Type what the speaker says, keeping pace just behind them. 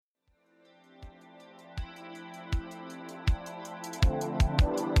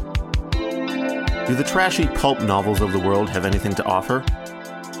Do the trashy pulp novels of the world have anything to offer?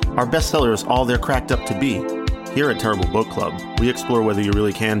 Are bestsellers all they're cracked up to be? Here at Terrible Book Club, we explore whether you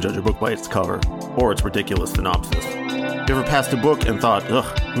really can judge a book by its cover, or its ridiculous synopsis. You ever passed a book and thought,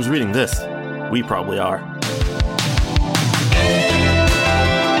 ugh, who's reading this? We probably are.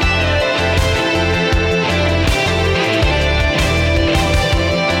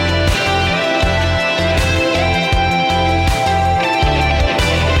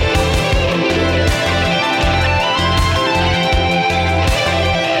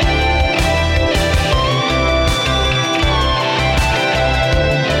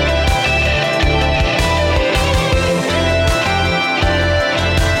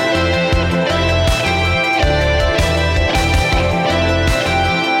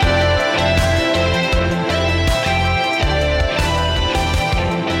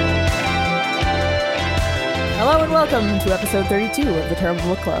 Welcome to episode 32 of the Terrible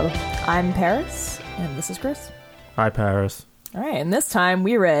Book Club. I'm Paris, and this is Chris. Hi, Paris. All right, and this time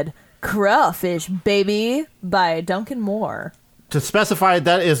we read Crawfish Baby by Duncan Moore. To specify,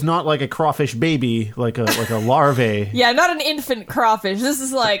 that is not like a crawfish baby, like a larvae. Yeah, not an infant crawfish. This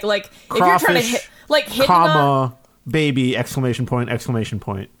is like crawfish, if you're trying to hit comma, baby, exclamation point, exclamation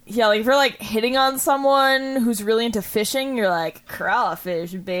point. Yeah, like if you're like hitting on someone who's really into fishing, you're like,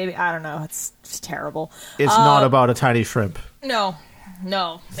 crawfish baby. I don't know, it's just terrible. It's not about a tiny shrimp. No,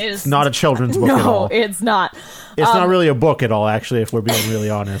 it's not a children's book at all. No, it's not. It's not really a book at all, actually, if we're being really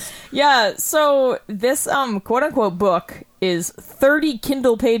honest. Yeah, so this quote-unquote book is 30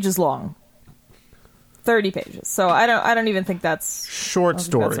 Kindle pages long. 30 pages. So I don't even think that's... Short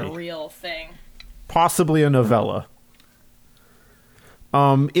story. That's a real thing. Possibly a novella.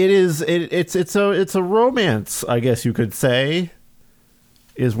 It's a romance, I guess you could say,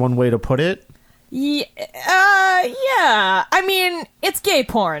 is one way to put it. Yeah. I mean, it's gay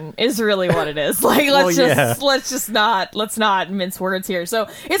porn is really what it is. Like, let's not mince words here. So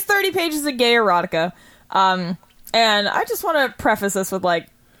it's 30 pages of gay erotica. And I just want to preface this with like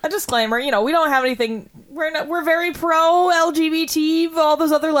a disclaimer. You know, we don't have anything. We're very pro LGBT. All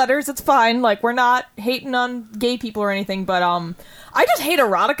those other letters. It's fine. Like, we're not hating on gay people or anything. But I just hate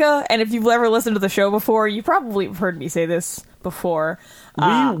erotica. And if you've ever listened to the show before, you probably have heard me say this before.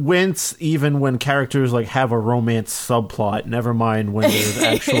 We wince even when characters like have a romance subplot, never mind when there's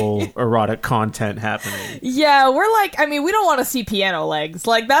actual erotic content happening. Yeah, we're like, I mean, we don't want to see piano legs.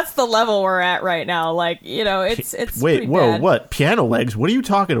 Like, that's the level we're at right now. Like, you know, it's Wait, whoa, bad. What? Piano legs? What are you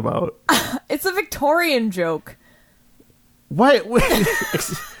talking about? It's a Victorian joke. What?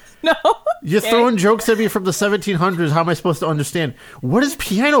 No. You're throwing jokes at me from the 1700s. How am I supposed to understand? What is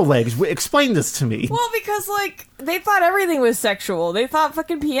piano legs? Explain this to me. Well, because, like, they thought everything was sexual. They thought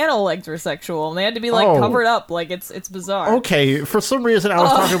fucking piano legs were sexual, and they had to be, like, covered up. Like, it's bizarre. Okay, for some reason I was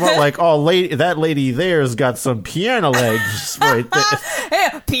talking about, like, that lady there's got some piano legs right there.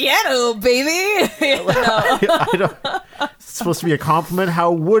 Hey, piano, baby! I don't... It's supposed to be a compliment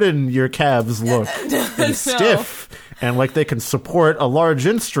how wooden your calves look. And stiff. And like they can support a large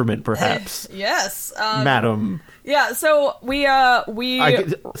instrument, perhaps. Yes, madam. Yeah. So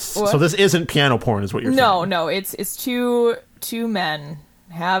so this isn't piano porn, is what you're saying? No. It's two men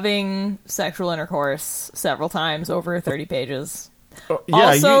having sexual intercourse several times over 30 pages.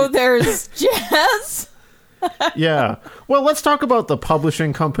 There's jazz. Yeah. Well, let's talk about the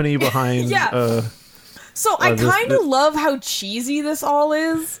publishing company behind. Yeah. So I kind of love how cheesy this all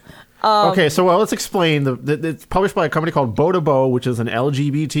is. Okay, so let's explain. It's published by a company called Bow to Bow, which is an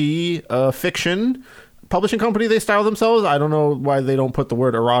LGBT fiction publishing company, they style themselves. I don't know why they don't put the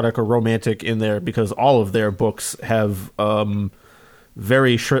word erotic or romantic in there, because all of their books have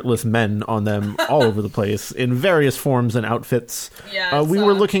very shirtless men on them all over the place in various forms and outfits. Yeah, we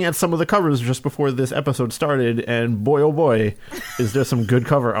were looking at some of the covers just before this episode started, and boy, oh boy, is there some good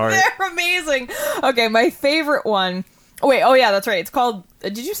cover art. They're amazing. Okay, my favorite one... Wait, oh yeah, that's right. It's called...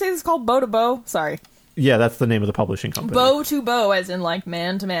 did you say this is called Bow to Bow? Sorry. Yeah, that's the name of the publishing company. Bow to Bow, as in, like,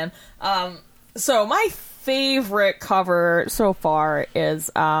 man to man. So, my favorite cover so far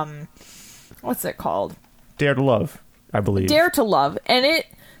is, what's it called? Dare to Love, I believe. Dare to Love. And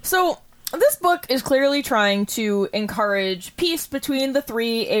so, this book is clearly trying to encourage peace between the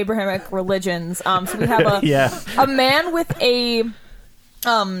three Abrahamic religions. So, we have a man with a...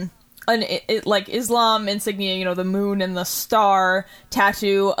 like Islam insignia, you know, the moon and the star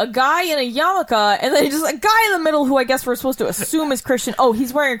tattoo, a guy in a yarmulke, and then just a guy in the middle who I guess we're supposed to assume is Christian. Oh,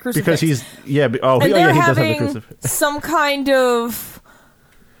 he's wearing a crucifix. Because he does have a crucifix. Some kind of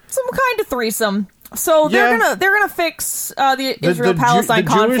threesome. So they're gonna fix the Israel-Palestine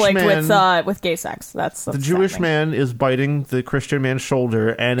conflict with gay sex. That's the Jewish man is biting the Christian man's shoulder,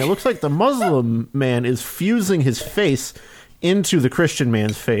 and it looks like the Muslim man is fusing his face into the Christian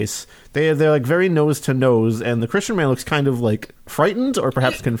man's face. They're like very nose to nose, and the Christian man looks kind of like frightened or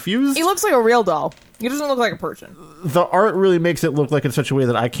perhaps confused. He looks like a real doll. He doesn't look like a person. The art really makes it look like in such a way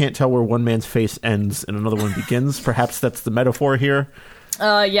that I can't tell where one man's face ends and another one begins. Perhaps that's the metaphor here.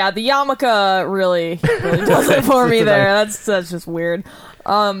 Yeah, the yarmulke really does it for me there. That's just weird.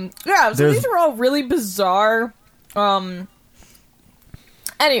 Yeah, so these are all really bizarre. Anyway,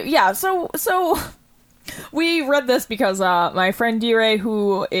 yeah, so we read this because my friend D-Ray,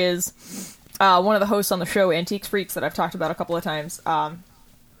 who is one of the hosts on the show Antiques Freaks that I've talked about a couple of times,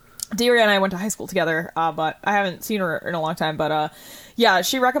 D-Ray and I went to high school together, but I haven't seen her in a long time. But yeah,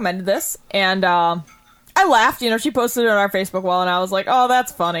 she recommended this, and I laughed. She posted it on our Facebook wall, and I was like, oh,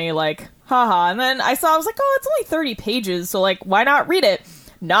 that's funny, like, haha. And then I was like, oh, it's only 30 pages, so, like, why not read it?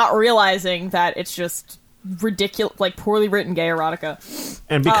 Not realizing that it's just ridiculous, like, poorly written gay erotica.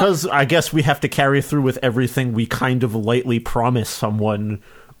 And because I guess we have to carry through with everything we kind of lightly promise someone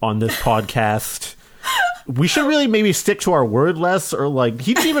on this podcast, we should really maybe stick to our word less, or, like,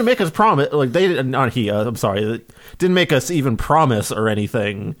 he didn't even make us promise, like, I'm sorry, didn't make us even promise or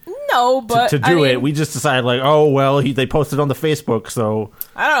anything. No, but to do it, we just decided, like, oh well, they posted on the Facebook, so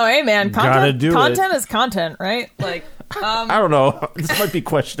I don't know. Hey, man, content is content, right? Like, I don't know. This might be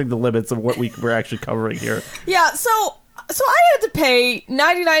questioning the limits of what we're actually covering here. Yeah, so I had to pay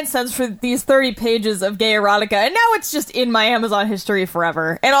 99 cents for these 30 pages of gay erotica, and now it's just in my Amazon history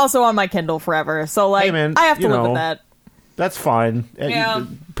forever, and also on my Kindle forever. So, like, hey, man, I have to live with that. That's fine. Yeah.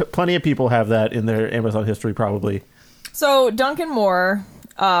 Plenty of people have that in their Amazon history, probably. So Duncan Moore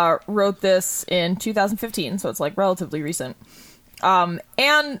wrote this in 2015, so it's, like, relatively recent.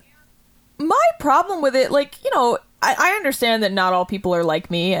 And my problem with it, like, I understand that not all people are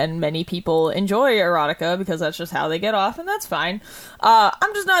like me, and many people enjoy erotica because that's just how they get off, and that's fine.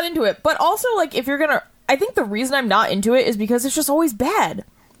 I'm just not into it. But also, like, I think the reason I'm not into it is because it's just always bad.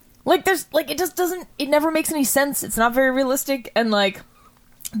 Like, it never makes any sense. It's not very realistic, and, like,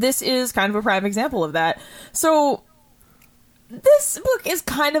 this is kind of a prime example of that. So this book is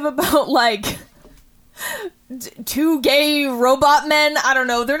kind of about, like, two gay robot men. I don't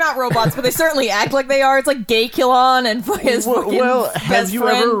know. They're not robots, but they certainly act like they are. It's like Gay-Kilon and his fucking have you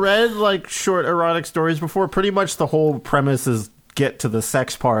friend. ever read, like, short erotic stories before? Pretty much the whole premise is get to the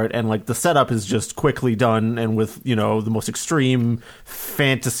sex part, and, like, the setup is just quickly done, and with, the most extreme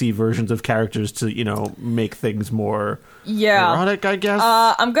fantasy versions of characters to, make things more erotic, I guess.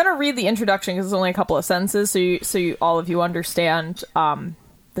 I'm gonna read the introduction because it's only a couple of sentences, so you all of you understand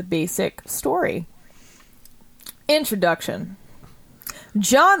the basic story. Introduction.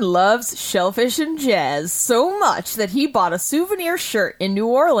 John loves shellfish and jazz so much that he bought a souvenir shirt in New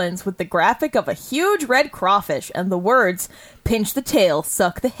Orleans with the graphic of a huge red crawfish and the words, "Pinch the tail,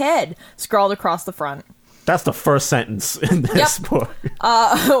 suck the head," scrawled across the front. That's the first sentence in this book.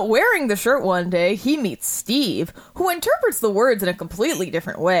 Wearing the shirt one day, he meets Steve, who interprets the words in a completely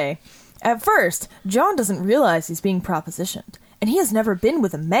different way. At first, John doesn't realize he's being propositioned, and he has never been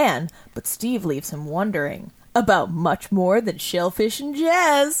with a man, but Steve leaves him wondering about much more than shellfish and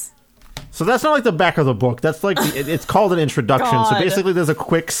jazz. So that's not like the back of the book. That's like, it's called an introduction. God. So basically there's a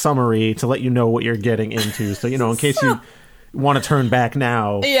quick summary to let you know what you're getting into. So, in case you want to turn back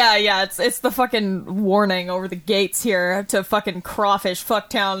now. Yeah, it's the fucking warning over the gates here to fucking crawfish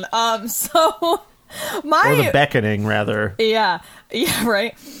fucktown. Or the beckoning, rather. Yeah,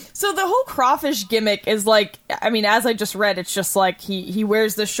 right. So the whole crawfish gimmick is like, I mean, as I just read, it's just like he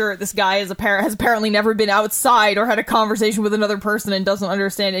wears the shirt. This guy has apparently never been outside or had a conversation with another person and doesn't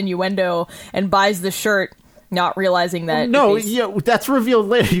understand innuendo and buys the shirt, not realizing that. No, that's revealed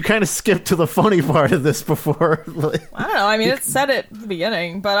later. You kind of skipped to the funny part of this before. I don't know. I mean, it said it at the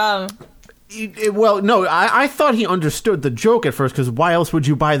beginning, but well, no, I thought he understood the joke at first, because why else would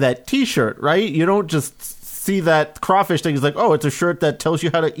you buy that T-shirt, right? You don't just see that crawfish thing. He's like, oh, it's a shirt that tells you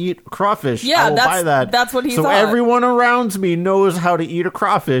how to eat crawfish. Yeah, I will buy that. That's what he thought. So everyone around me knows how to eat a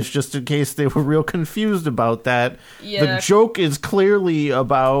crawfish, just in case they were real confused about that. Yeah. The joke is clearly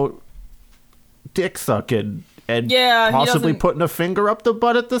about dick sucking and possibly putting a finger up the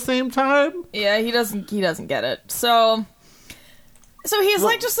butt at the same time. Yeah, he doesn't get it. So he's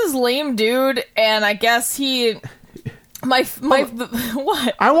like just this lame dude, and I guess he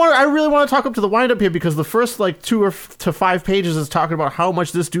what? I really want to talk up to the wind up here because the first like 2 to 5 pages is talking about how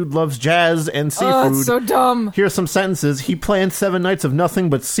much this dude loves jazz and seafood. Oh, it's so dumb. Here's some sentences. He planned 7 nights of nothing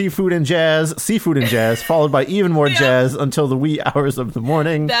but seafood and jazz, followed by even more jazz until the wee hours of the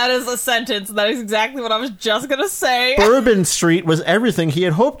morning. That is a sentence. That is exactly what I was just gonna say. Bourbon Street was everything he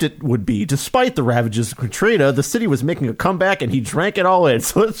had hoped it would be. Despite the ravages of Katrina, the city was making a comeback and he drank it all in.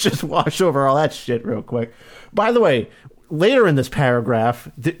 So let's just wash over all that shit real quick. By the way, later in this paragraph,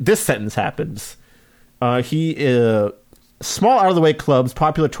 this sentence happens. Small out-of-the-way clubs,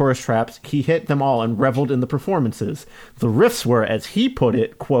 popular tourist traps, he hit them all and reveled in the performances. The riffs were, as he put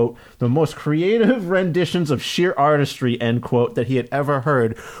it, quote, the most creative renditions of sheer artistry, end quote, that he had ever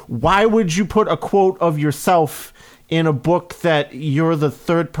heard. Why would you put a quote of yourself in a book that you're the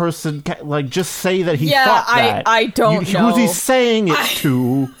third person? Like, just say that he thought that. I don't know. Who's he saying it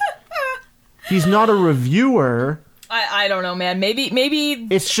to? He's not a reviewer. I don't know, man. Maybe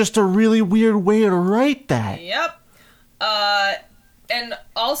it's just a really weird way to write that. Yep. And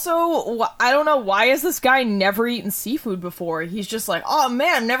also, I don't know, why has this guy never eaten seafood before? He's just like, oh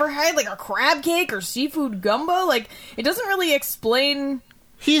man, never had like a crab cake or seafood gumbo? Like, it doesn't really explain...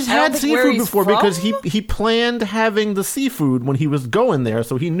 He's had seafood before because he planned having the seafood when he was going there,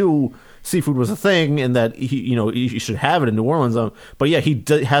 so he knew seafood was a thing and that he should have it in New Orleans. But yeah, he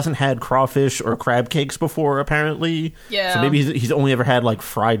hasn't had crawfish or crab cakes before, apparently. Yeah. So maybe he's only ever had like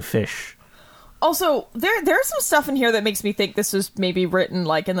fried fish. Also, there's some stuff in here that makes me think this was maybe written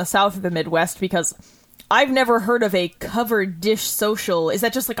like in the South or the Midwest, because I've never heard of a covered dish social. Is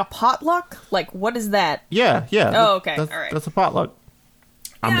that just like a potluck? Like, what is that? Yeah. Oh, okay. All right. That's a potluck.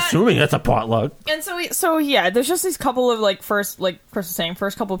 I'm assuming that's a potluck. And so yeah, there's just these couple of first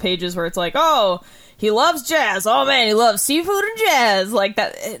couple of pages where it's like, oh, he loves jazz. Oh man, he loves seafood and jazz, like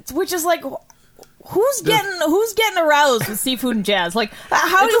that. Which is like, who's getting aroused with seafood and jazz? Like,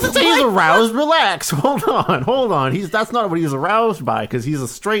 how do you say he's aroused? Relax. Hold on. That's not what he's aroused by, because he's a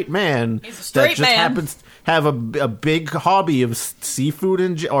straight man. He's a straight that just man. happens to have a big hobby of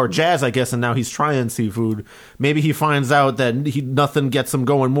seafood or jazz, I guess, and now he's trying seafood. Maybe he finds out that nothing gets him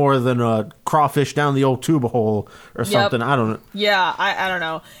going more than a crawfish down the old tuba hole or something. Yep. I don't know. Yeah, I don't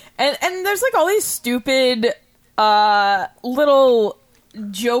know. And there's like all these stupid little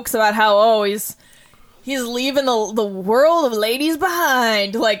jokes about how he's leaving the world of ladies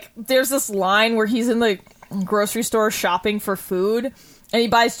behind. Like, there's this line where he's in the grocery store shopping for food, and he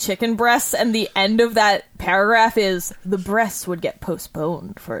buys chicken breasts, and the end of that paragraph is, the breasts would get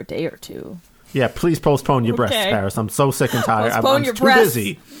postponed for a day or two. Yeah, please postpone your breasts, Paris. I'm so sick and tired. I'm your too breasts.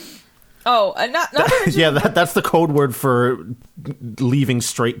 busy. Oh, not yeah, that's the code word for leaving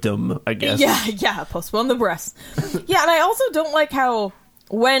straightdom, I guess. Yeah, postpone the breasts. Yeah, and I also don't like how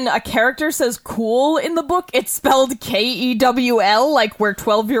when a character says cool in the book, it's spelled Kewl, like we're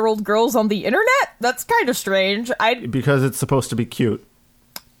 12-year-old girls on the internet. That's kind of strange. Because it's supposed to be cute.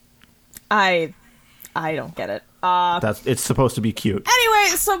 I don't get it. It's supposed to be cute.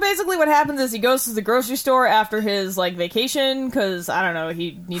 Anyway, so basically what happens is he goes to the grocery store after his vacation because, I don't know,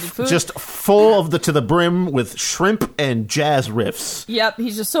 he needed food. Just full to the brim with shrimp and jazz riffs. Yep,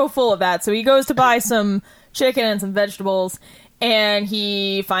 he's just so full of that. So he goes to buy some chicken and some vegetables, and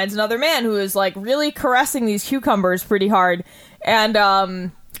he finds another man who is really caressing these cucumbers pretty hard.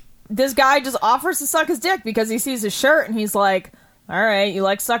 And this guy just offers to suck his dick because he sees his shirt, and he's like, all right, you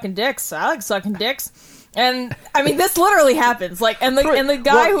like sucking dicks? I like sucking dicks. And I mean, this literally happens. And the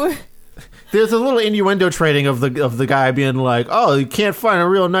guy who there's a little innuendo trading of the guy being like, "Oh, you can't find a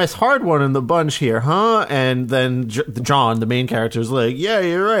real nice hard one in the bunch here, huh?" And then John, the main character, is like, "Yeah,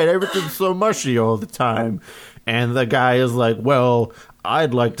 you're right. Everything's so mushy all the time." And the guy is like, "Well,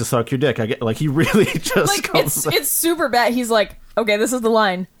 I'd like to suck your dick." I get he really just it's super bad. He's like, "Okay, this is the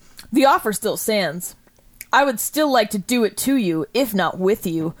line. The offer still stands. I would still like to do it to you, if not with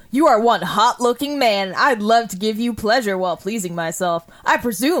you. You are one hot-looking man, and I'd love to give you pleasure while pleasing myself. I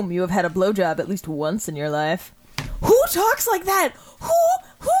presume you have had a blowjob at least once in your life." Who talks like that? Who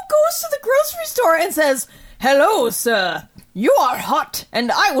goes to the grocery store and says, "Hello, sir. You are hot,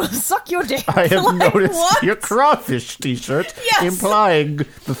 and I will suck your dick." I have noticed your crawfish t-shirt, implying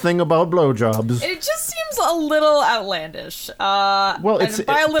the thing about blowjobs. It just seems a little outlandish. Well, and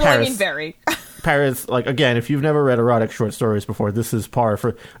by a little, Paris. I mean very. Paris, again, if you've never read erotic short stories before, this is par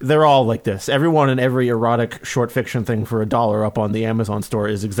for... They're all like this. Everyone in every erotic short fiction thing for $1 up on the Amazon store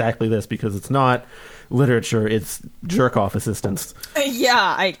is exactly this, because it's not literature, it's jerk-off assistance.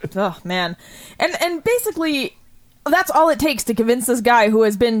 Oh, man. And basically, that's all it takes to convince this guy who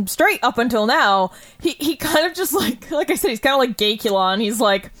has been straight up until now. He kind of just like I said, he's kind of like Gaykulon. He's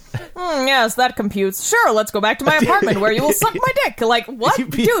like, yes, that computes. Sure, let's go back to my apartment where you will suck my dick. Like, what?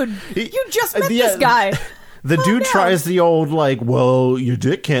 Dude, you just met this guy. The dude tries the old, like, well, your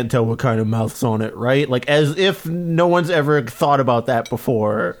dick can't tell what kind of mouth's on it, right? Like, as if no one's ever thought about that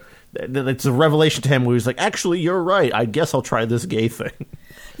before. It's a revelation to him where he's like, actually, you're right. I guess I'll try this gay thing.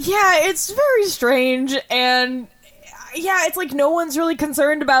 Yeah, it's very strange, and yeah, it's like no one's really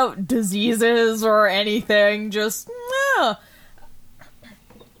concerned about diseases or anything. Just,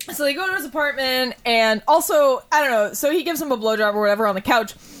 So they go to his apartment, and also, I don't know, so he gives him a blowjob or whatever on the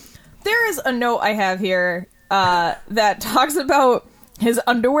couch. There is a note I have here that talks about his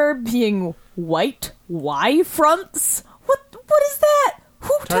underwear being white Y fronts. What is that?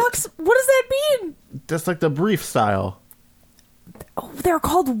 Who talks? What does that mean? That's like the brief style. Oh, they're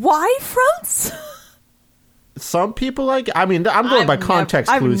called Y fronts? Some people like. I mean, I'm going by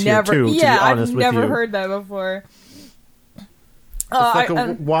context clues here too. Yeah, to be honest with you, I've never heard that before. It's like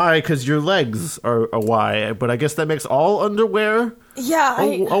a Y because your legs are a Y, but I guess that makes all underwear. Yeah,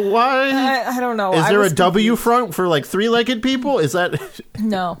 a Y. I don't know. Is there a W front for like three-legged people? Is that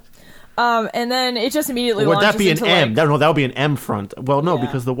no? And then it just immediately would that be an M? Like, no, that would be an M front. Well, no,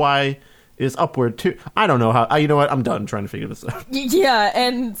 because the Y is upward too. I don't know how. You know what? I'm done trying to figure this out. Yeah,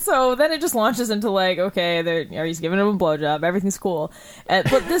 and so then it just launches into like, okay, he's giving him a blowjob. Everything's cool. But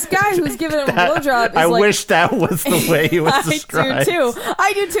this guy who's giving him a blowjob is I wish that was the way he was described.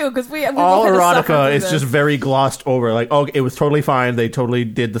 I do too, because we all erotica is just very glossed over. Like, oh, it was totally fine. They totally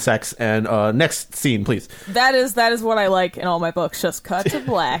did the sex. And next scene, please. That is what I like in all my books. Just cut to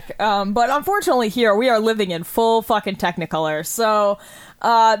black. But unfortunately, here we are living in full fucking Technicolor. So.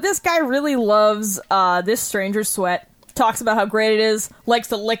 This guy really loves this stranger's sweat. Talks about how great it is. Likes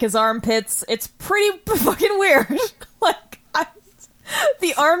to lick his armpits. It's pretty fucking weird.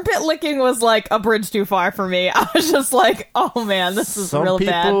 The armpit licking was like a bridge too far for me. I was just like, oh man, this is real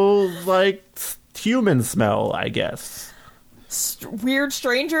bad. Some people like human smell, I guess. Weird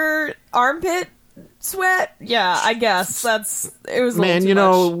stranger armpit sweat? Yeah, I guess. It was a man, you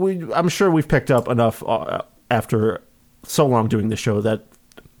know, I'm sure we've picked up enough after so long doing the show that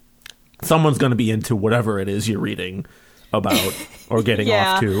someone's going to be into whatever it is you're reading about or getting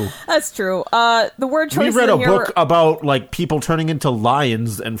off to. That's true. The word choice. We read a book about like people turning into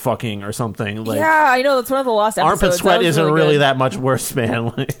lions and fucking or something. Like, yeah, I know, that's one of the lost episodes. Armpit sweat isn't really that much worse,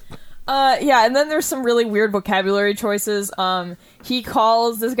 man. Yeah, and then there's some really weird vocabulary choices. He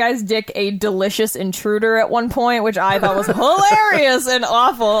calls this guy's dick a delicious intruder at one point, which I thought was hilarious and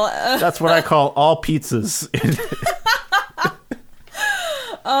awful. That's what I call all pizzas.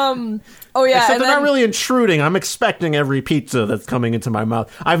 Oh yeah, except they're not really intruding. I'm expecting every pizza that's coming into my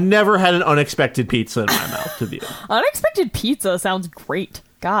mouth. I've never had an unexpected pizza in my mouth, to be honest. Unexpected pizza sounds great.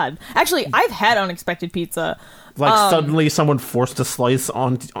 God, actually, I've had unexpected pizza. Like suddenly someone forced a slice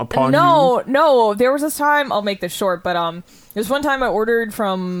upon you? No. There was this time, I'll make this short, but there's one time I ordered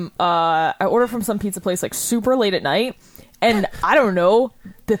from some pizza place like super late at night, and I don't know,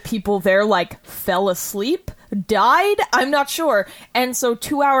 the people there like fell asleep, died, I'm not sure. And so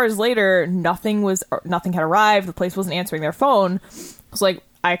 2 hours later, nothing had arrived. The place wasn't answering their phone. I was like,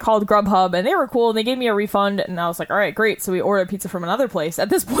 I called Grubhub and they were cool and they gave me a refund, and I was like, all right, great. So we ordered pizza from another place. At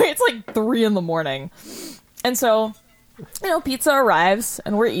this point, it's like 3 a.m. And so, pizza arrives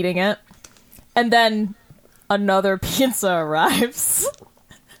and we're eating it. And then another pizza arrives.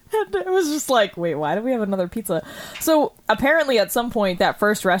 And it was just like, wait, why do we have another pizza? So apparently at some point that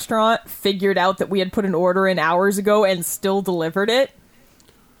first restaurant figured out that we had put an order in hours ago and still delivered it.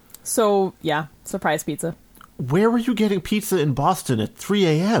 So yeah, surprise pizza. Where were you getting pizza in Boston at 3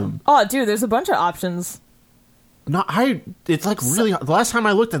 a.m.? Oh, dude, there's a bunch of options. No, it's like really, the last time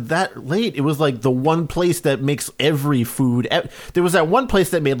I looked at that late, it was like the one place that makes every food. There was that one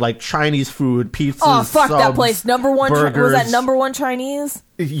place that made like Chinese food, pizzas, oh, fuck subs, that place. Number one, burgers. Was that number one Chinese?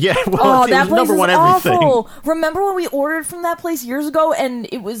 Yeah, well, that place number one is everything. Awful. Remember when we ordered from that place years ago and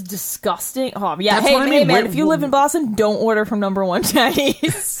it was disgusting? Oh, yeah. That's hey, man, if you live in Boston, don't order from number one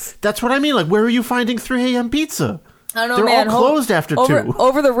Chinese. That's what I mean. Like, where are you finding 3 a.m. pizza? I don't know, They're man. all closed after 2.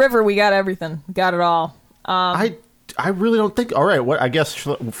 Over the river, we got everything. Got it all. I really don't think. All right, I guess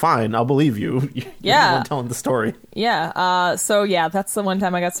fine. I'll believe you. You're the one telling the story. Yeah. So yeah, that's the one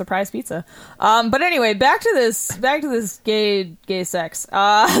time I got surprise pizza. But anyway, back to this gay sex.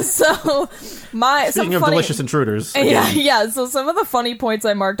 So speaking of delicious intruders. Yeah. So some of the funny points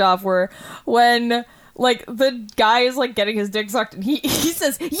I marked off were when like the guy is like getting his dick sucked and he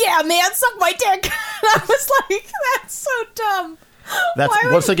says, "Yeah, man, suck my dick." And I was like, that's so dumb. That's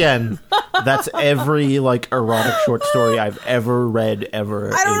once again, that's every like erotic short story I've ever read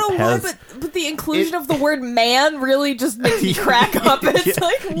ever. I don't know why, but the inclusion of the word man really just makes me crack up. It's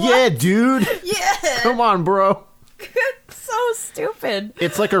like, what? Yeah, dude. Yeah. Come on, bro. It's so stupid.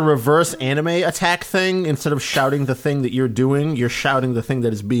 It's like a reverse anime attack thing. Instead of shouting the thing that you're doing, you're shouting the thing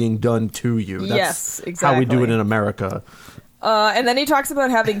that is being done to you. That's yes, exactly. how we do it in America. And then he talks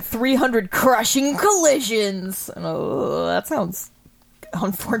about having 300 crushing collisions. Oh, that sounds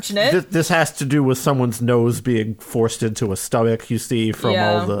unfortunate. This has to do with someone's nose being forced into a stomach, you see, from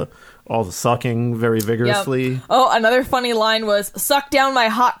all the sucking very vigorously. Yep. Oh, another funny line was, suck down my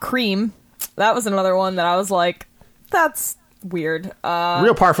hot cream. That was another one that I was like, that's weird.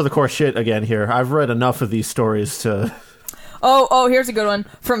 Real par for the course shit again here. I've read enough of these stories to... Oh, here's a good one.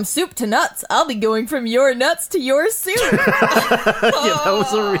 From soup to nuts, I'll be going from your nuts to your soup. That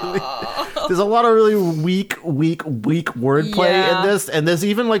was a really... There's a lot of really weak wordplay in this, and there's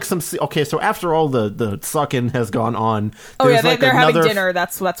even like some... Okay, so after all the sucking has gone on... they're having dinner.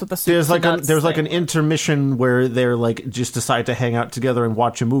 That's what the soup there's like nuts there's like thing. an intermission where they're like just decide to hang out together and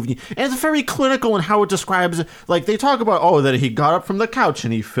watch a movie, and it's very clinical in how it describes. Like they talk about that he got up from the couch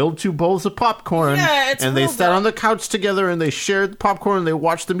and he filled 2 bowls of popcorn, and they sat on the couch together and they shared popcorn, they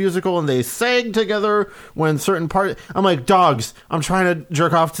watched the musical, and they sang together when certain part. I'm like, dogs, I'm trying to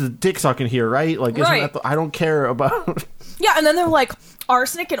jerk off to dick sucking here, right? Like, isn't that I don't care about... Yeah, and then they're like,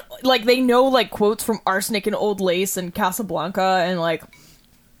 arsenic, and like they know like quotes from Arsenic and Old Lace and Casablanca, and like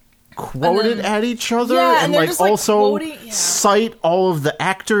quoted at each other, and like just, also quoting, cite all of the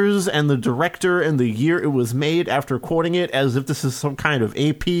actors and the director and the year it was made after quoting it, as if this is some kind of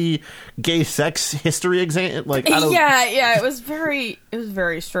AP gay sex history exam. Like, I don't... it was very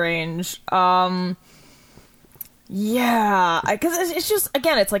strange. Because it's just,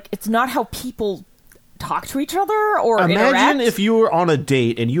 again, it's like, it's not how people talk to each other or imagine interact. if you were on a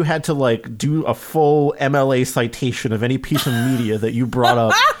date and you had to like do a full MLA citation of any piece of media that you brought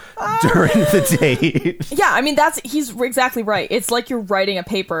up during the date. Yeah, I mean, he's exactly right. It's like you're writing a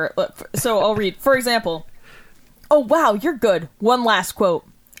paper. So I'll read. For example, oh wow, you're good. One last quote.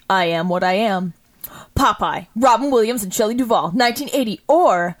 I am what I am. Popeye, Robin Williams and Shelley Duvall, 1980,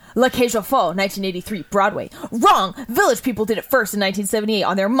 or La Cage aux Folles, 1983, Broadway. Wrong! Village People did it first in 1978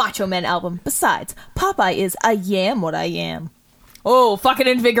 on their Macho Men album. Besides, Popeye is I am what I am. Oh, fucking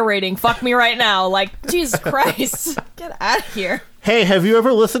invigorating. Fuck me right now. Like, Jesus Christ. Get out of here. Hey, have you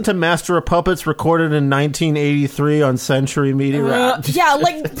ever listened to Master of Puppets recorded in 1983 on Century Media? Yeah,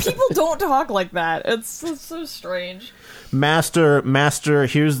 like, people don't talk like that. It's so strange. Master,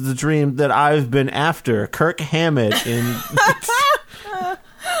 here's the dream that I've been after. Kirk Hammett in... Do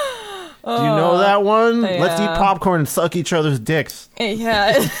you know that one? Yeah. Let's eat popcorn and suck each other's dicks.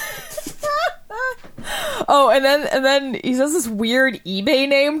 Yeah. Oh, and then he says this weird eBay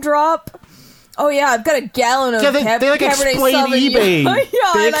name drop. Oh yeah, I've got a gallon of they like explain eBay.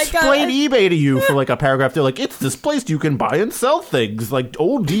 They explain eBay to you for like a paragraph. They're like, it's this place you can buy and sell things, like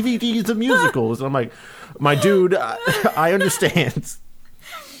old DVDs of musicals. And I'm like, my dude, I understand.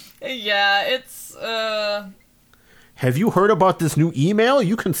 Yeah, it's Have you heard about this new email?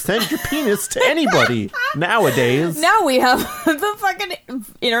 You can send your penis to anybody nowadays. Now we have the fucking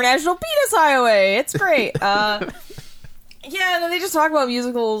International Penis Highway. It's great. Yeah, and then they just talk about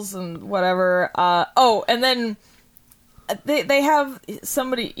musicals and whatever. And then they have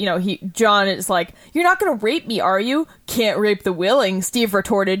somebody, John is like, you're not going to rape me, are you? Can't rape the willing, Steve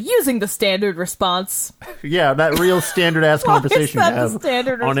retorted, using the standard response. Yeah, that real standard-ass conversation you have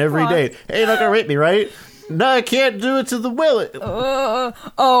on every date. Hey, you're not going to rape me, right? No, I can't do it to the willing.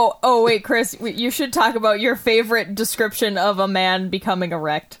 Wait, Chris, you should talk about your favorite description of a man becoming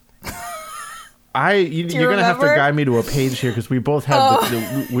erect. You're gonna have to guide me to a page here because we both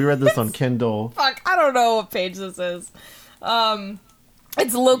have we read this on Kindle. Fuck, I don't know what page this is.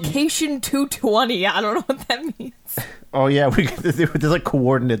 It's location 220. I don't know what that means. Oh yeah, there's like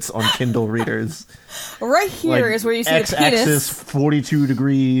coordinates on Kindle readers. Right here is where you see the penis. X-axis 42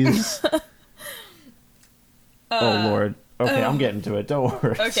 degrees. Oh lord. Okay, I'm getting to it. Don't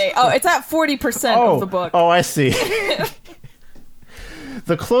worry. Okay. Oh, it's at 40% of the book. Oh, I see.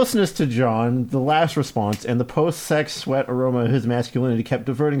 The closeness to John, the last response, and the post-sex sweat aroma of his masculinity kept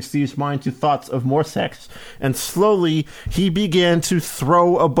diverting Steve's mind to thoughts of more sex, and slowly he began to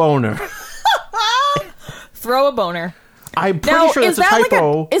throw a boner. Throw a boner. I'm pretty sure that's a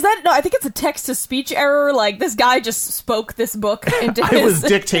typo. No, I think it's a text-to-speech error. Like, this guy just spoke this book into I was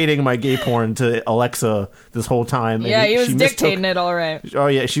dictating my gay porn to Alexa this whole time. Yeah, he was dictating it all right. Oh,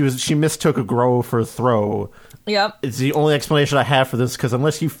 yeah, she mistook a grow for throw. Yep. It's the only explanation I have for this, because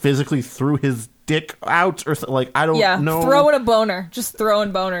unless he physically threw his dick out or something. Like, I don't know. Throwing a boner. Just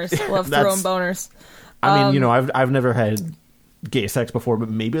throwing boners. Love throwing boners. I mean, I've never had gay sex before, but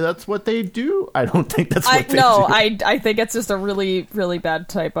maybe that's what they do. I don't think that's what they do. No, I think it's just a really, really bad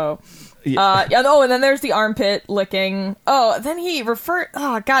typo. Yeah. And then there's the armpit licking. Oh, then he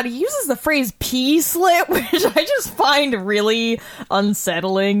uses the phrase pea slit, which I just find really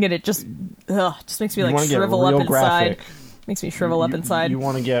unsettling, and it just makes me like shrivel up inside. Makes me shrivel up inside. You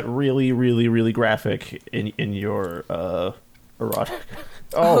want to get really, really, really graphic in your erotic.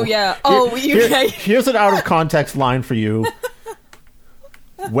 Oh yeah. Here's an out of context line for you.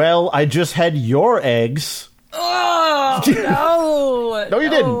 Well, I just had your eggs. Oh, no. No, you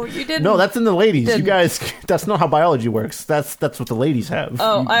didn't. You didn't. No, that's in the ladies. You guys, that's not how biology works. That's what the ladies have.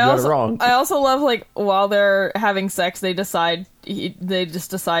 Oh, you got it wrong. I also love, like, while they're having sex, they just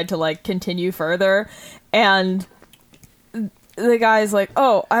decide to, like, continue further. And the guy's like,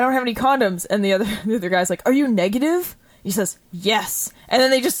 oh, I don't have any condoms. And the other guy's like, are you negative? He says, yes. And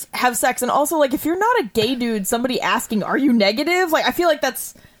then they just have sex. And also, like, if you're not a gay dude, somebody asking, are you negative? Like, I feel like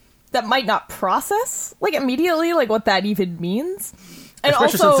that might not process, like, immediately, like, what that even means. And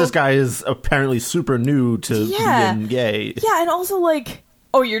especially since this guy is apparently super new to being gay. Yeah, and also, like,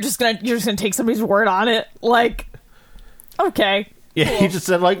 oh, you're just gonna take somebody's word on it? Like, okay. Yeah, cool. He just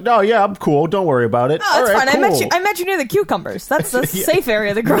said, like, no, yeah, I'm cool. Don't worry about it. Oh, that's fine. Cool. I met you near the cucumbers. That's the safe area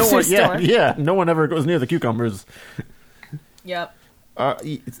of the grocery store. Yeah, no one ever goes near the cucumbers. Yep.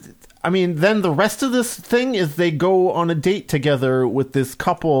 I mean, then the rest of this thing is they go on a date together with this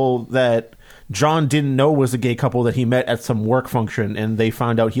couple that John didn't know was a gay couple that he met at some work function, and they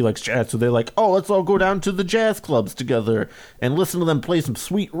found out he likes jazz, so they're like, oh, let's all go down to the jazz clubs together and listen to them play some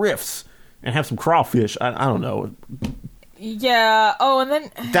sweet riffs and have some crawfish. I don't know. Yeah. Oh, and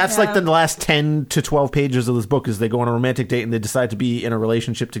then that's like the last 10 to 12 pages of this book is they go on a romantic date and they decide to be in a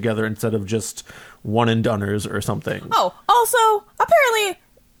relationship together instead of just one and doners or something. Oh, also, apparently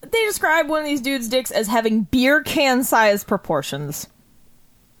they describe one of these dudes' dicks as having beer can size proportions.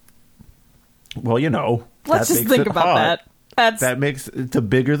 Well, let's just think about that. That makes the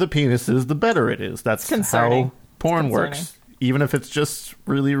bigger the penis is, the better it is. That's how porn works. Even if it's just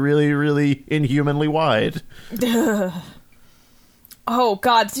really, really, really inhumanly wide. Oh,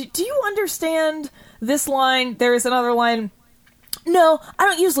 God. Do you understand this line? There is another line. No, I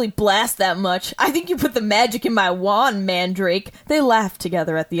don't usually blast that much. I think you put the magic in my wand, Mandrake. They laughed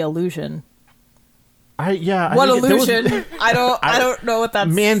together at the illusion. What illusion? I don't know what that's...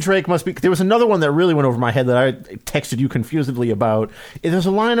 Mandrake must be... There was another one that really went over my head that I texted you confusedly about. There's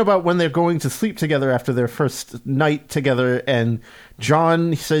a line about when they're going to sleep together after their first night together, and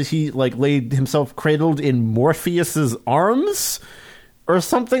John says he laid himself cradled in Morpheus's arms or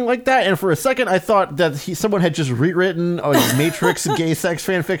something like that. And for a second, I thought that someone had just rewritten a Matrix gay sex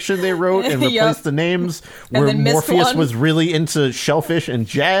fan fiction they wrote and replaced the names where Morpheus was really into shellfish and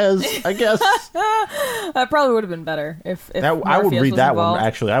jazz, I guess. That probably would have been better if I would read that one,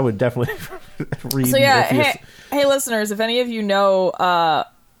 actually. I would definitely read Morpheus. Hey, listeners, if any of you know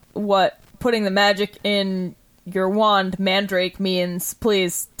what putting the magic in your wand, Mandrake, means,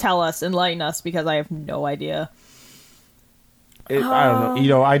 please tell us, enlighten us, because I have no idea. I don't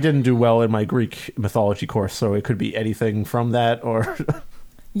know. I didn't do well in my Greek mythology course, so it could be anything from that or...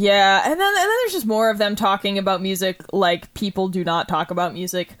 Yeah, and then there's just more of them talking about music like people do not talk about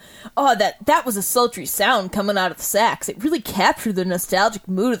music. Oh, that was a sultry sound coming out of the sax. It really captured the nostalgic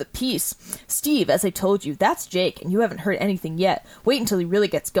mood of the piece. Steve, as I told you, that's Jake, and you haven't heard anything yet. Wait until he really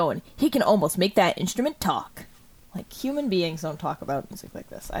gets going. He can almost make that instrument talk. Like, human beings don't talk about music like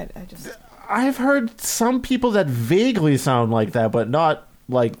this. I've heard some people that vaguely sound like that, but not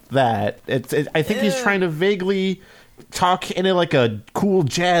like that. I think he's trying to vaguely talk in a cool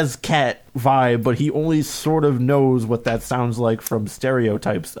jazz cat vibe, but he only sort of knows what that sounds like from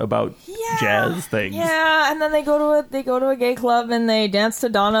stereotypes about jazz things. Yeah, and then they go to a gay club and they dance to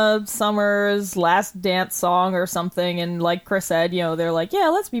Donna Summer's Last Dance song or something, and like Chris said, they're like, yeah,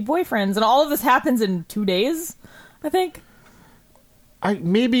 let's be boyfriends, and all of this happens in 2 days, I think.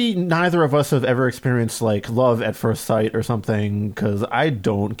 Maybe neither of us have ever experienced love at first sight or something, because I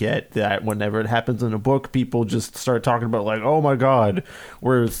don't get that. Whenever it happens in a book, people just start talking about oh my god,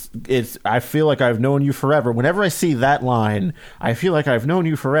 whereas I feel like I've known you forever. Whenever I see that line, I feel like I've known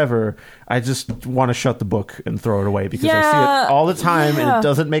you forever, I just want to shut the book and throw it away, because I see it all the time and it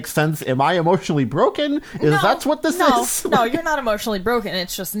doesn't make sense. Am I emotionally broken? That's what this is? No, you're not emotionally broken.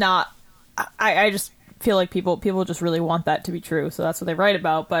 It's just not. I just feel like people just really want that to be true, so that's what they write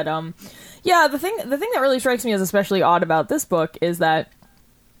about. But the thing that really strikes me as especially odd about this book is that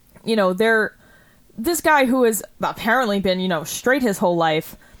this guy who has apparently been straight his whole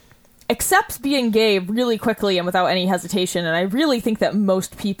life, accepts being gay really quickly and without any hesitation, and I really think that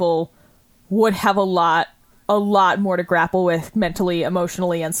most people would have a lot more to grapple with mentally,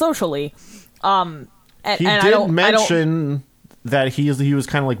 emotionally, and socially. He did mention that he was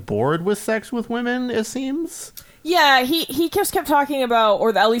kind of like bored with sex with women, it seems. Yeah, he just kept talking about,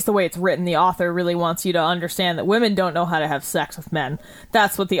 or at least the way it's written, the author really wants you to understand that women don't know how to have sex with men.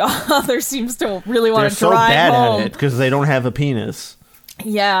 That's what the author seems to really want to drive home. They're so bad at it because they don't have a penis.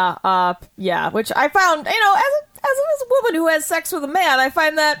 Yeah, which I found, as a woman who has sex with a man, I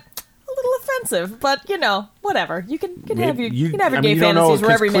find that a little offensive, but whatever. You can have your gay fantasies where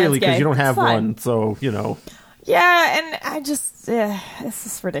every man's gay. Because you don't have one, so Yeah, and I just, this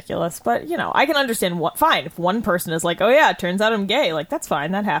is ridiculous. But I can understand fine if one person is like, oh yeah, it turns out I'm gay. Like that's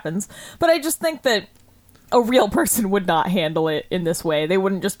fine, that happens. But I just think that a real person would not handle it in this way. They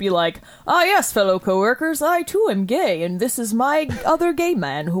wouldn't just be like, oh yes, fellow coworkers, I too am gay, and this is my other gay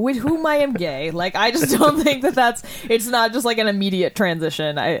man with whom I am gay. Like I just don't think it's not just like an immediate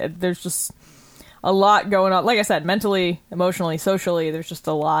transition. There's just a lot going on. Like I said, mentally, emotionally, socially, there's just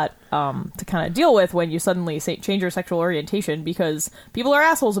a lot to kind of deal with when you suddenly change your sexual orientation, because people are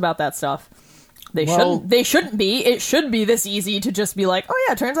assholes about that stuff. They shouldn't be. It should be this easy to just be like, oh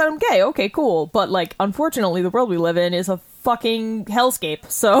yeah, turns out I'm gay. Okay, cool. But like, unfortunately, the world we live in is a fucking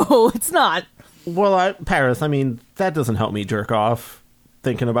hellscape, so it's not. Well, Paris, I mean, that doesn't help me jerk off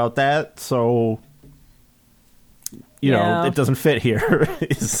thinking about that, so it doesn't fit here.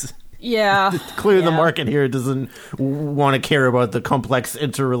 Yeah. Clearly the market here doesn't want to care about the complex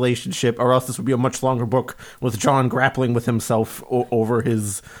interrelationship, or else this would be a much longer book with John grappling with himself over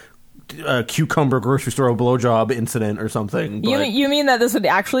his cucumber grocery store blowjob incident or something. You mean that this would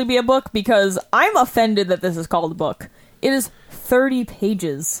actually be a book? Because I'm offended that this is called a book. It is 30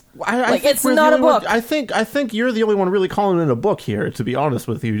 pages. It's not a book. I think you're the only one really calling it a book here, to be honest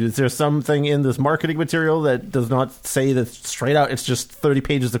with you. Is there something in this marketing material that does not say that straight out it's just 30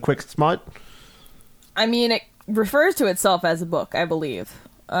 pages of quick smut? I mean, it refers to itself as a book, I believe.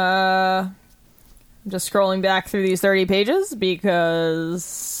 I'm just scrolling back through these 30 pages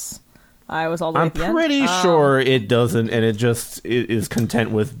because I was all the way at the end. I'm pretty sure it doesn't, and it just is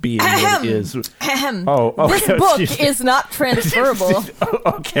content with being what it is. Oh, okay. This book is not transferable.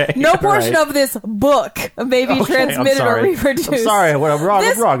 Okay. No portion of this book may be transmitted or reproduced. I'm sorry, I'm wrong.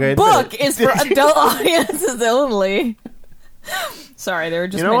 This book is for adult audiences only. Sorry, there were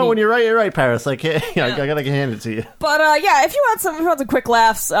just what? When you're right, Paris. I gotta hand it to you. But if you want some quick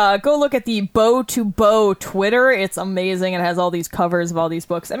laughs, go look at the Bow to Bow Twitter. It's amazing. It has all these covers of all these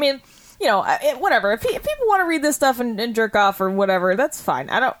books. I mean, whatever. If people want to read this stuff and jerk off or whatever, that's fine.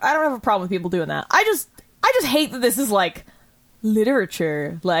 I don't have a problem with people doing that. I just hate that this is like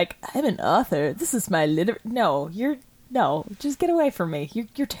literature. Like, I'm an author. This is my No, just get away from me.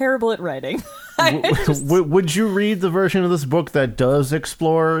 You're terrible at writing. Would you read the version of this book that does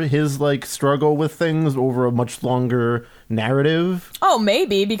explore his struggle with things over a much longer narrative? Oh,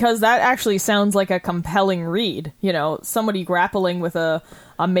 maybe, because that actually sounds like a compelling read. Somebody grappling with a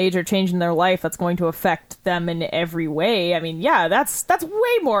major change in their life that's going to affect them in every way. I mean, yeah, that's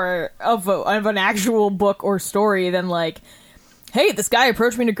way more of an actual book or story than hey, this guy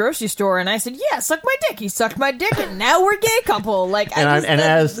approached me in a grocery store, and I said, yeah, suck my dick. He sucked my dick, and now we're a gay couple.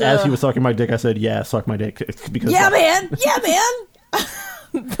 As he was sucking my dick, I said, yeah, suck my dick. Because man.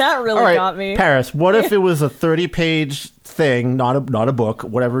 That really got me. Paris, what if it was a 30-page thing, not a book,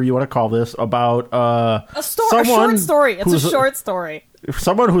 whatever you want to call this, about a short story. It's a short story.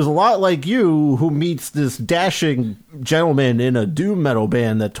 Someone who's a lot like you, who meets this dashing gentleman in a doom metal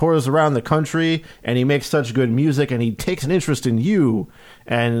band that tours around the country, and he makes such good music, and he takes an interest in you,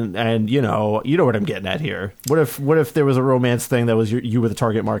 and you know what I'm getting at here. What if there was a romance thing that was you were the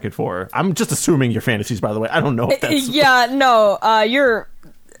target market for? I'm just assuming your fantasies, by the way. I don't know if that's... Yeah, no, you're...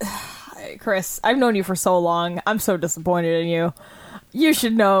 Chris, I've known you for so long. I'm so disappointed in you. You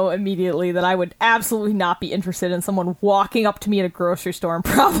should know immediately that I would absolutely not be interested in someone walking up to me at a grocery store and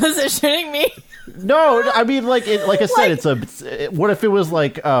propositioning me. No, I mean, like I said, what if it was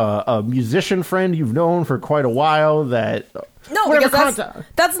like a musician friend you've known for quite a while that... No, because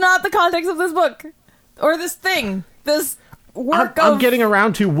that's not the context of this book. Or this thing. This work I'm getting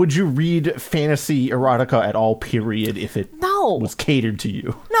around to, would you read fantasy erotica at all, period, if it was catered to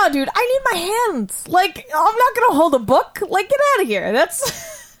you? No, dude, I need my hands. I'm not going to hold a book. Get out of here.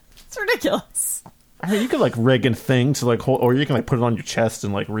 That's... it's ridiculous. I mean, you could, rig a thing to, hold... Or you can, put it on your chest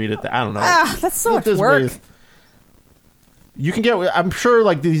and, read it. I don't know. That's so much work. You can get, I'm sure,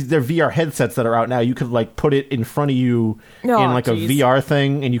 like, there VR headsets that are out now. You could, like, put it in front of you in, like, a VR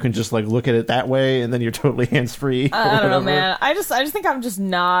thing, and you can just, like, look at it that way, and then you're totally hands-free. I don't know, man. I just think I'm just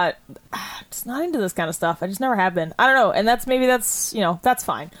not into this kind of stuff. I just never have been. I don't know, and that's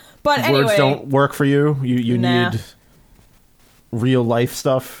fine. But anyway. Words don't work for you? You nah. need real-life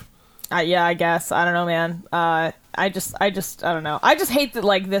stuff? Yeah, I guess. I don't know, man. I don't know. I just hate that,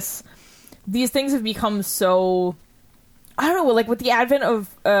 like, these things have become so... I don't know, like, with the advent of,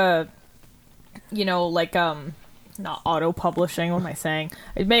 not auto-publishing, what am I saying?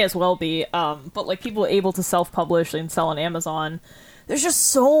 It may as well be, but, like, people able to self-publish and sell on Amazon, there's just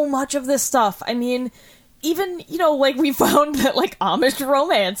so much of this stuff. I mean, even, like, we found that, like, Amish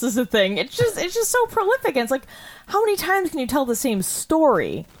romance is a thing. It's just so prolific, and it's like, how many times can you tell the same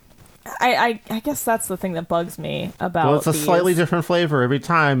story? I guess that's the thing that bugs me about. Well, it's a slightly different flavor every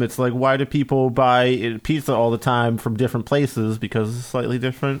time. It's like, why do people buy pizza all the time from different places? Because it's a slightly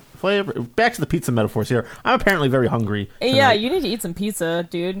different flavor. Back to the pizza metaphors here. I'm apparently very hungry tonight. Yeah, you need to eat some pizza,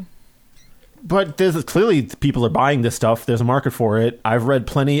 dude. But there's clearly people are buying this stuff. There's a market for it. I've read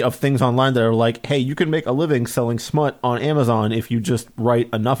plenty of things online that are like, hey, you can make a living selling smut on Amazon if you just write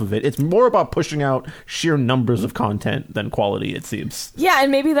enough of it. It's more about pushing out sheer numbers of content than quality, it seems. Yeah,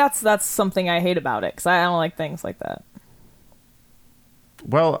 and maybe that's something I hate about it, because I don't like things like that.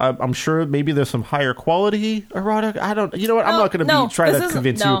 Well, I'm sure maybe there's some higher quality erotic. I don't. You know what? I'm not going to be trying to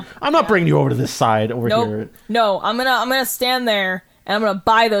convince you. I'm not bringing you over to this side over here. No, I'm gonna stand there. And I'm going to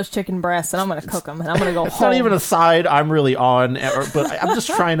buy those chicken breasts, and I'm going to cook them, and I'm going to go home. It's not even a side I'm really on, but I'm just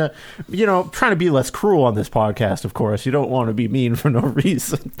trying to be less cruel on this podcast, of course. You don't want to be mean for no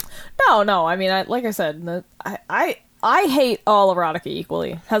reason. No. I mean, like I said, I hate all erotica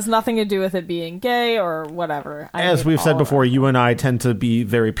equally. Has nothing to do with it being gay or whatever. As we've said before, you and I tend to be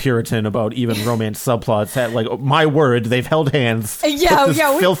very Puritan about even romance subplots. That, like, my word, they've held hands. Put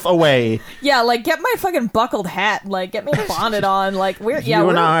this filth away. Yeah, like, get my fucking buckled hat. Like, get me a bonnet on. Like, you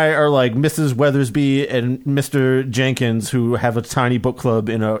and I are like Mrs. Weathersby and Mr. Jenkins, who have a tiny book club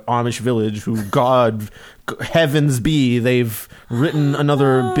in an Amish village. Who, God heavens be, they've written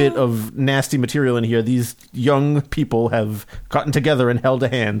another bit of nasty material in here. These young people have gotten together and held a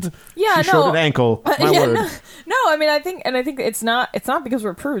hand. Yeah, she showed an ankle. My word. No, I mean, I think it's not because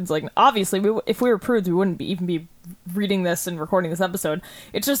we're prudes. Like, obviously, if we were prudes, we wouldn't even be reading this and recording this episode.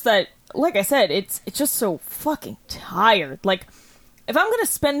 It's just that, like I said, it's just so fucking tired. Like, if I'm gonna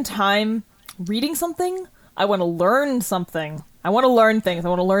spend time reading something, I want to learn something. I want to learn things. I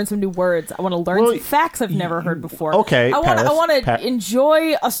want to learn some new words. I want to learn some facts I've never heard before. Okay, I want to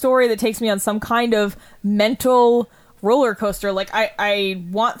enjoy a story that takes me on some kind of mental roller coaster. Like, I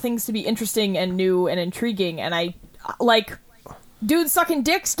want things to be interesting and new and intriguing. And I like dudes sucking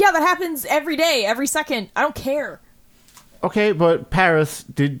dicks. Yeah, that happens every day, every second. I don't care. Okay, but Paris,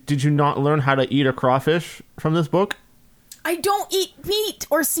 did you not learn how to eat a crawfish from this book? I don't eat meat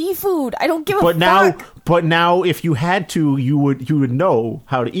or seafood. I don't give a fuck. But now, if you had to, you would know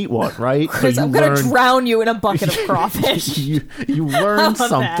how to eat one, right? Because I'm going to drown you in a bucket of crawfish. you learned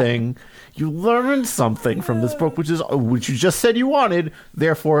something. You learned something from this book, which you just said you wanted.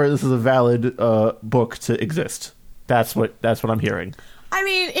 Therefore, this is a valid book to exist. That's what I'm hearing. I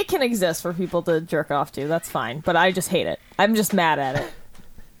mean, it can exist for people to jerk off to. That's fine. But I just hate it. I'm just mad at it.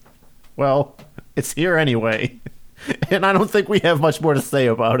 Well, it's here anyway. And I don't think we have much more to say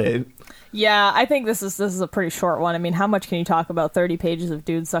about it. Yeah, I think this is a pretty short one. I mean, how much can you talk about 30 pages of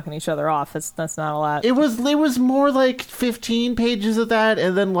dudes sucking each other off? That's not a lot. It was more like 15 pages of that,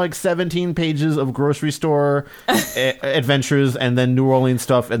 and then like 17 pages of grocery store adventures, and then New Orleans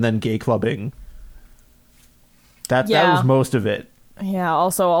stuff, and then gay clubbing. That was most of it. Yeah,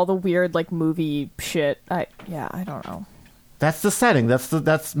 also all the weird like movie shit. I don't know. That's the setting.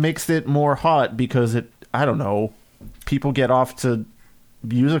 That makes it more hot because I don't know. People get off to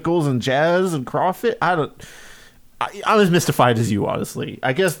musicals and jazz and crawfish. I'm as mystified as you, honestly.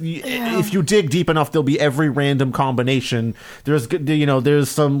 I guess if you dig deep enough, there'll be every random combination. There's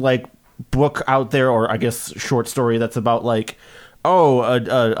some like book out there, or I guess short story that's about like,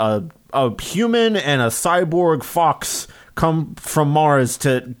 a human and a cyborg fox come from Mars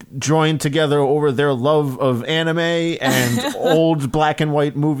to join together over their love of anime and old black and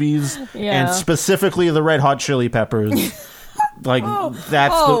white movies, and specifically the Red Hot Chili Peppers. Like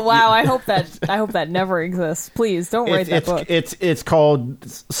that's. Oh wow! I hope that never exists. Please don't write that book. It's called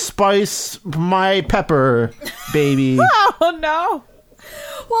Spice My Pepper, baby. Oh no!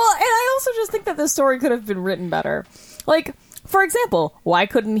 Well, and I also just think that this story could have been written better. Like, for example, why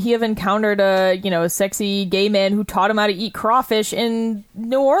couldn't he have encountered a sexy gay man who taught him how to eat crawfish in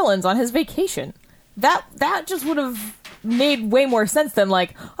New Orleans on his vacation? That just would have made way more sense than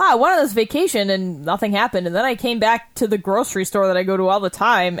like, I went on this vacation and nothing happened, and then I came back to the grocery store that I go to all the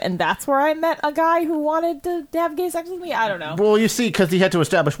time, and that's where I met a guy who wanted to have gay sex with me. I don't know. Well, you see, because he had to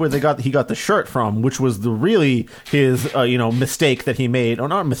establish where he got the shirt from, which was really his mistake that he made, or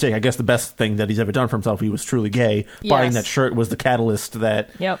not a mistake. I guess the best thing that he's ever done for himself. He was truly gay. Yes. Buying that shirt was the catalyst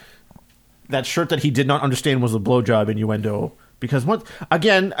that. Yep. That shirt that he did not understand was a blowjob innuendo. Because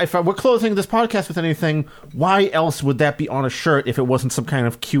if we're closing this podcast with anything, why else would that be on a shirt if it wasn't some kind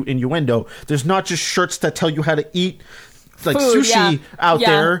of cute innuendo? There's not just shirts that tell you how to eat like food, sushi out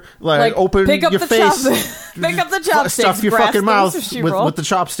there. Like open pick up your the face, pick up the chopsticks, stuff your fucking mouth with the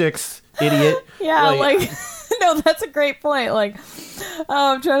chopsticks, idiot. Yeah, like no, that's a great point. Like,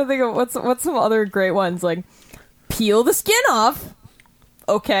 I'm trying to think of what's some other great ones. Like, peel the skin off.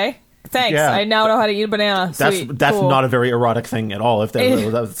 Okay. Thanks. Yeah. I now know how to eat a banana. Sweet. That's cool. not a very erotic thing at all. If that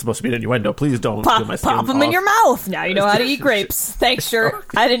was supposed to be an innuendo, please don't peel my skin pop them off. in your mouth. Now you know how to eat grapes. Thanks, shirt.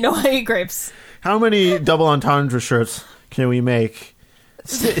 I didn't know how to eat grapes. How many double entendre shirts can we make?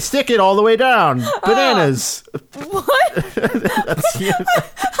 Stick it all the way down. Bananas. What? How do you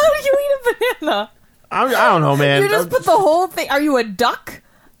eat a banana? I don't know, man. You just put the whole thing. Are you a duck?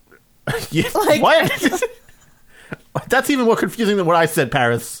 Yeah, like, what? That's even more confusing than what I said,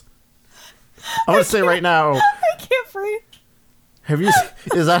 Paris. I want to say right now. I can't breathe.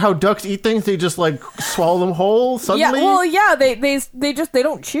 Is that how ducks eat things? They just like swallow them whole suddenly? Yeah, well, yeah. They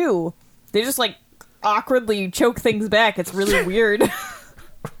don't chew. They just like awkwardly choke things back. It's really weird.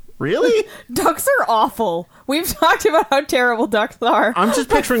 Really? Ducks are awful. We've talked about how terrible ducks are. I'm just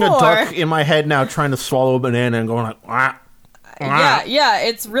picturing a duck in my head now trying to swallow a banana and going like, wah, wah. Yeah.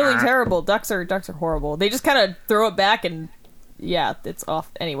 It's really terrible. Ducks are horrible. They just kind of throw it back and. Yeah, it's off.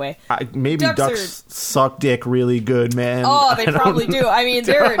 Anyway, maybe ducks suck dick really good, man. Oh, they probably do. I mean,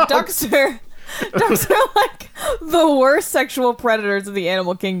 ducks are like the worst sexual predators of the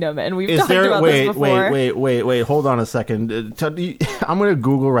animal kingdom, and we've talked about this before. Wait. Hold on a second. I'm going to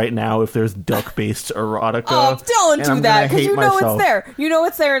Google right now if there's duck-based erotica. Oh, don't do that, because you know it's there. You know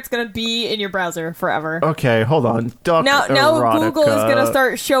it's there. It's going to be in your browser forever. Okay, hold on. Duck now erotica. Google is going to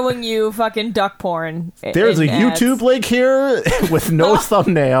start showing you fucking duck porn. There's a ads. YouTube link here with no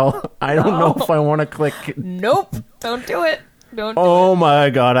thumbnail. I don't know if I want to click. Nope. Don't do it. Oh my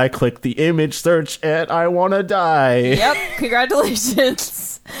god, I clicked the image search and I want to die. Yep,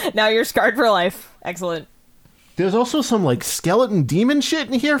 congratulations. Now you're scarred for life. Excellent. There's also some like skeleton demon shit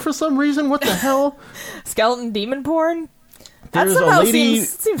in here for some reason. What the hell? Skeleton demon porn? There's a lady.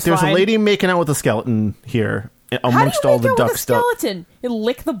 Seems there's fine. a lady making out with a skeleton here amongst all the duck stuff. Skeleton? You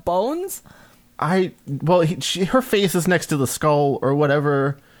lick the bones? Her face is next to the skull or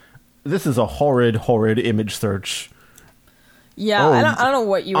whatever. This is a horrid image search. Yeah, I don't know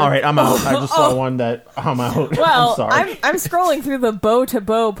what you. All right, I'm out. I just saw one that I'm out. Well, I'm sorry. I'm scrolling through the Bow to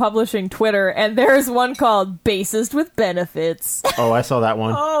Bow publishing Twitter, and there's one called "Bassist with Benefits." Oh, I saw that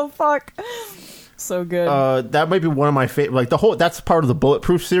one. Oh fuck, so good. That might be one of my favorite. Like that's part of the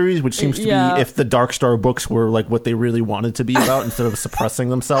Bulletproof series, which seems to be if the Dark Star books were like what they really wanted to be about instead of suppressing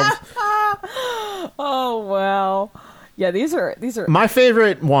themselves. Oh wow. Yeah, these are my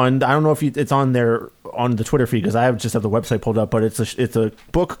favorite one. I don't know if it's on there on the Twitter feed because I just have the website pulled up, but it's a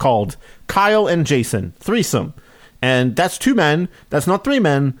book called Kyle and Jason Threesome, and that's 2 men. That's not 3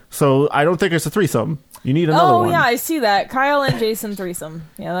 men, so I don't think it's a threesome. You need another one. Oh yeah, I see that Kyle and Jason threesome.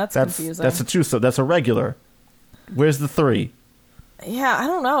 Yeah, that's confusing. That's a twosome. That's a regular. Where's the 3? Yeah, I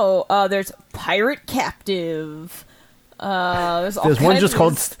don't know. There's Pirate Captive. There's one just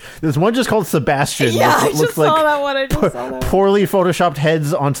called Sebastian. Yeah, I just saw that one. I just saw that. Poorly photoshopped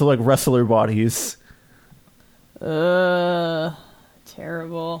heads onto like wrestler bodies. Terrible.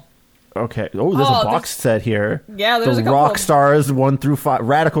 Okay. Oh, there's a box set here. Yeah, there's a couple rock stars 1 through 5.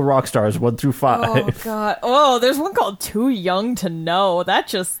 Radical rock stars 1 through 5. Oh god. Oh, there's one called Too Young to Know. That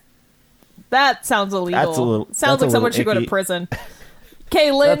sounds illegal. Sounds like someone should go to prison.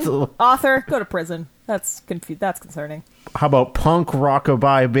 Kaylin, author, go to prison. That's concerning. How about Punk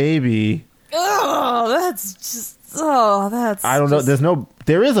Rockabye Baby? Oh, that's I don't know.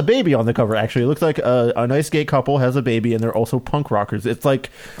 There is a baby on the cover, actually. It looks like a nice gay couple has a baby, and they're also punk rockers. It's like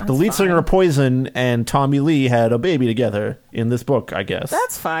the lead singer of Poison and Tommy Lee had a baby together in this book, I guess.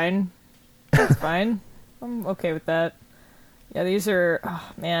 That's fine. That's fine. I'm okay with that. Yeah, these are...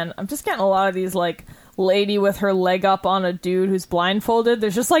 Oh, man, I'm just getting a lot of these, like, lady with her leg up on a dude who's blindfolded.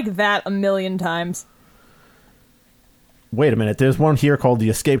 There's just, like, that a million times. Wait a minute. There's one here called The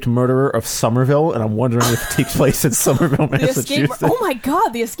Escaped Murderer of Somerville, and I'm wondering if it takes place in Somerville, Massachusetts. Oh my god,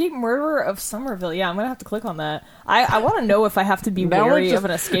 The Escaped Murderer of Somerville. Yeah, I'm going to have to click on that. I want to know if I have to be wary of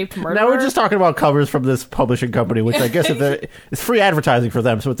an escaped murderer. Now we're just talking about covers from this publishing company, which I guess it's free advertising for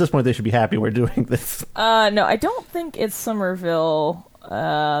them, so at this point they should be happy we're doing this. No, I don't think it's Somerville,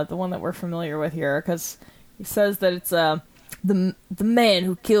 the one that we're familiar with here, because he says that it's... The man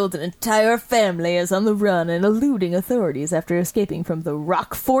who killed an entire family is on the run and eluding authorities after escaping from the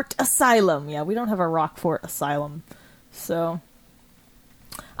Rockfort Asylum. Yeah, we don't have a Rockfort Asylum. So,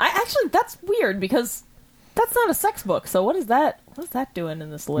 that's weird because that's not a sex book. So what is that doing in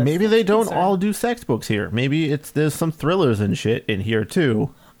this list? Maybe they don't all do sex books here. Maybe there's some thrillers and shit in here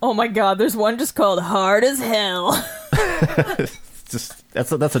too. Oh my god, there's one just called Hard as Hell.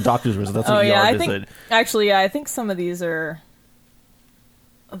 That's a doctor's visit. That's what I think. Actually, I think some of these are.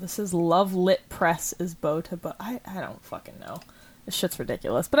 Oh, this is Love Lit Press is Bota, but I don't fucking know. This shit's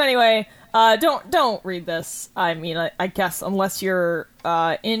ridiculous. But anyway, don't read this. I mean, I guess unless you're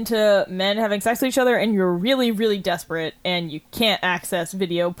into men having sex with each other and you're really, really desperate and you can't access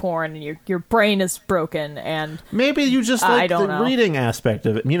video porn and your brain is broken and maybe you just like the reading aspect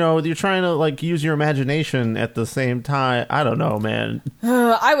of it. You know, you're trying to like use your imagination at the same time. I don't know, man.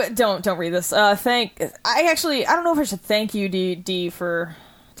 Don't read this. I don't know if I should thank you, D, for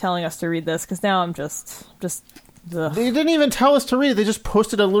telling us to read this because now I'm just ugh. They didn't even tell us to read it. They just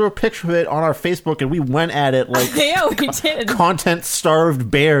posted a little picture of it on our Facebook and we went at it like yeah, we did. Content-starved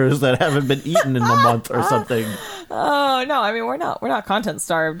bears that haven't been eaten in a month or something. Oh no, I mean we're not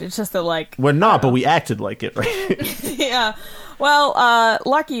content-starved. It's just that like we're not, but we acted like it, right? Yeah. Well,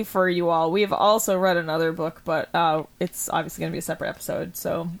 lucky for you all, we've also read another book, but it's obviously going to be a separate episode.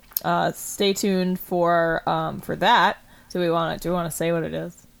 So stay tuned for that. Do we want to say what it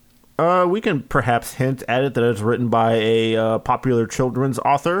is? We can perhaps hint at it that it's written by a popular children's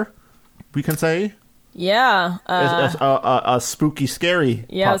author. We can say, yeah, a spooky, scary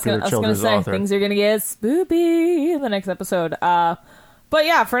popular children's author. Things are gonna get spoopy in the next episode. But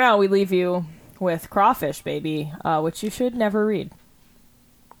yeah, for now we leave you with Crawfish Baby, which you should never read.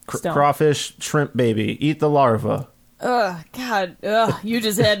 Crawfish Shrimp Baby, eat the larva. Ugh, God, you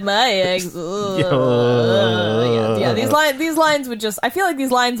just had my eggs. Yeah, these lines would just, I feel like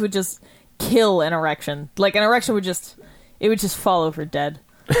these lines would just kill an erection. Like, an erection would just fall over dead.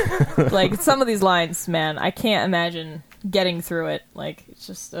 Like, some of these lines, man, I can't imagine getting through it. Like, it's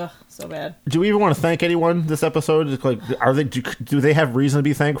just, so bad. Do we even want to thank anyone this episode? Like, do they have reason to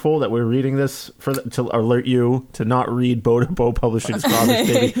be thankful that we're reading this to alert you to not read Bo Publishing's Crawfish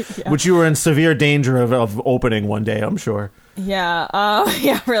Baby, yeah. Which you were in severe danger of opening one day, I'm sure. Yeah,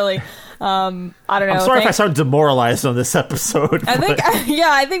 yeah, really. I don't know. I'm sorry if I sound demoralized on this episode.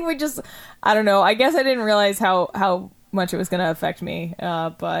 I think we just, I don't know. I guess I didn't realize how much it was going to affect me.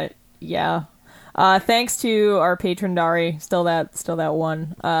 But yeah. Thanks to our patron Dari, still that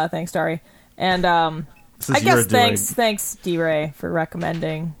one. Thanks Dari, and I guess thanks D-Ray for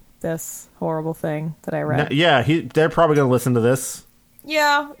recommending this horrible thing that I read. They're probably gonna listen to this.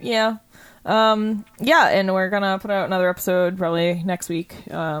 Yeah, and we're gonna put out another episode probably next week.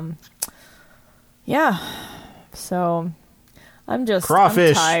 So I'm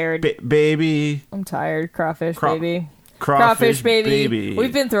tired, baby. I'm tired, Crawfish Baby. Crawfish baby.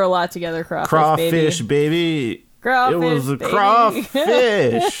 We've been through a lot together, Crawfish baby. It was a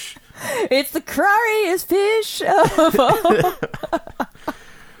crawfish. It's the crawfiest fish.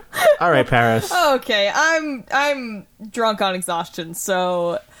 All right, Paris. Okay, I'm drunk on exhaustion,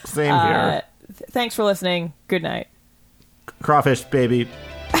 so same here. Thanks for listening. Good night. Crawfish baby.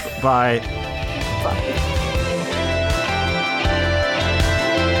 Bye. Bye.